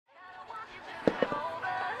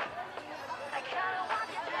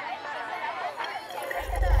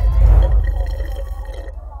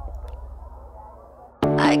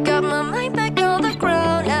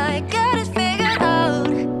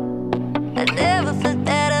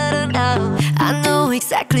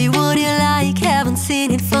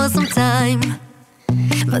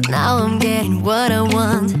but now I'm getting what I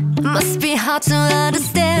want. It must be hard to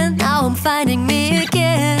understand. Now I'm finding me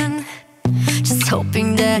again, just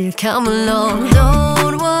hoping that you come along.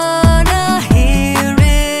 Don't wanna hear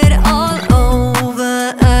it all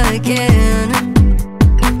over again.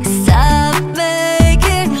 Stop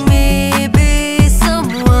making me be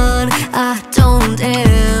someone I don't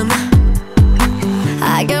am.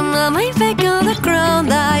 I got my mind back on the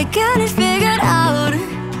ground, I got it figured out.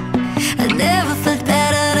 I never felt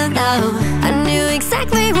better than now. I knew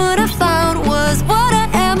exactly what I found was what I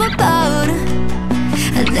am about.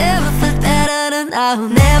 I never felt better than now.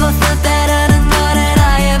 Never felt better than now than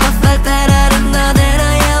I ever felt better than now than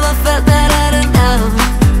I ever felt better than now.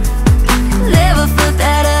 Never felt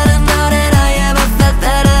better than now than I ever felt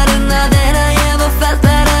better than now than I ever felt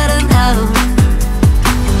better than now.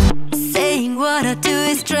 Saying what I do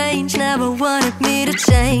is strange, never wanted me to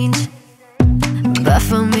change, but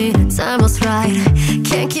for me the time was right.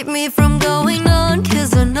 Can't keep me from going on,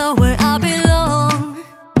 cause I know where I belong.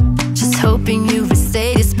 Just hoping you will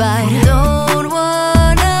stay despite. Don't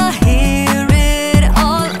wanna hear it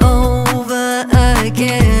all over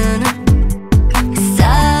again.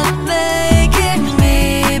 Stop making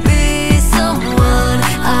me be someone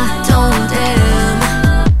I don't am.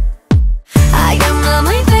 I got my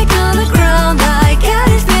mind back on the ground, I got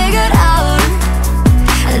it figured out.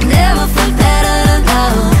 I never felt better than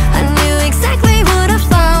now. I knew exactly what I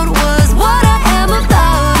found was what I am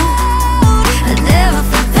about. I never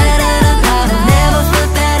felt better than now. Never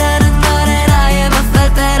felt better than now than I ever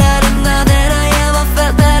felt better than now than I ever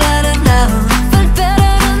felt better than now. Felt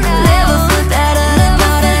better than now. Never felt better than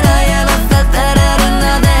now than I ever felt better than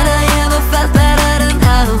now than I ever felt better than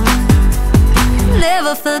now.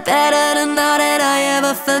 Never felt better than now than I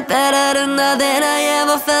ever felt better than now than I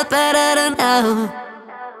ever felt better than now.